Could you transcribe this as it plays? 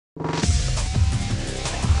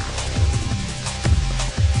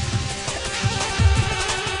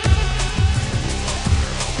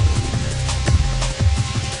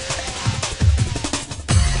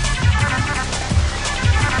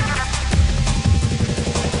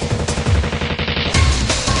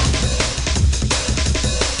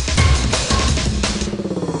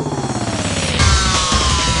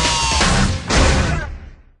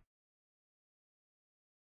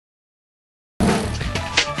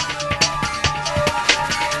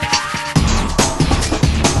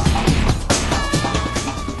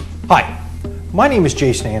Hi, my name is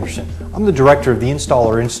Jason Anderson. I'm the director of the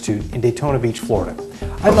Installer Institute in Daytona Beach, Florida.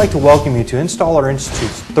 I'd like to welcome you to Installer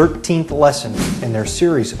Institute's 13th lesson in their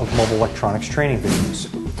series of mobile electronics training videos.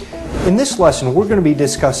 In this lesson, we're going to be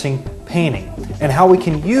discussing painting and how we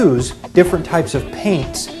can use different types of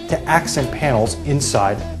paints to accent panels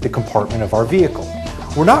inside the compartment of our vehicle.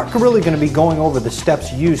 We're not really going to be going over the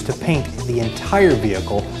steps used to paint the entire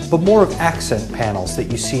vehicle, but more of accent panels that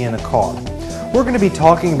you see in a car. We're going to be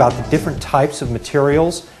talking about the different types of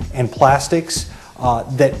materials and plastics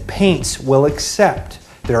that paints will accept.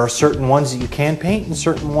 There are certain ones that you can paint and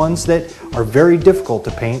certain ones that are very difficult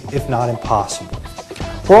to paint, if not impossible.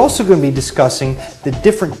 We're also going to be discussing the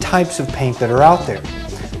different types of paint that are out there,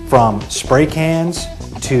 from spray cans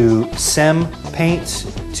to SEM paints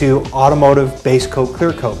to automotive base coat,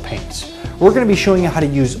 clear coat paints. We're going to be showing you how to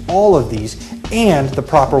use all of these and the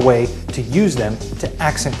proper way to use them to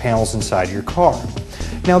accent panels inside your car.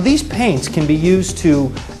 Now, these paints can be used to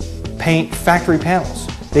paint factory panels.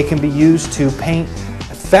 They can be used to paint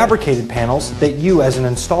fabricated panels that you as an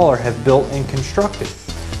installer have built and constructed.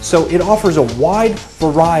 So it offers a wide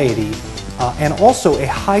variety and also a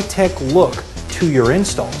high-tech look to your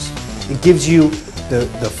installs. It gives you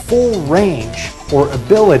the full range or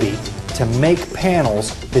ability to make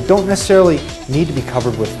panels that don't necessarily need to be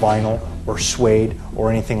covered with vinyl or suede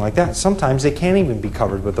or anything like that. Sometimes they can't even be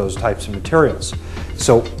covered with those types of materials.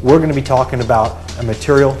 So we're going to be talking about a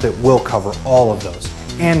material that will cover all of those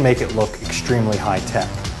and make it look extremely high tech.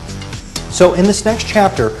 So in this next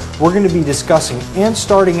chapter, we're going to be discussing and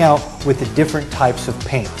starting out with the different types of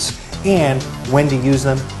paints and when to use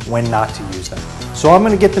them, when not to use them. So I'm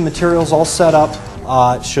going to get the materials all set up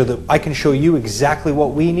so that I can show you exactly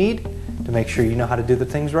what we need to make sure you know how to do the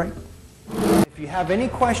things right. If you have any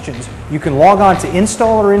questions, you can log on to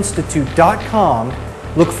installerinstitute.com,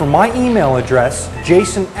 look for my email address,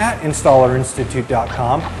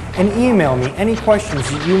 jason@installerinstitute.com, and email me any questions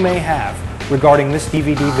that you may have regarding this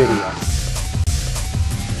DVD video.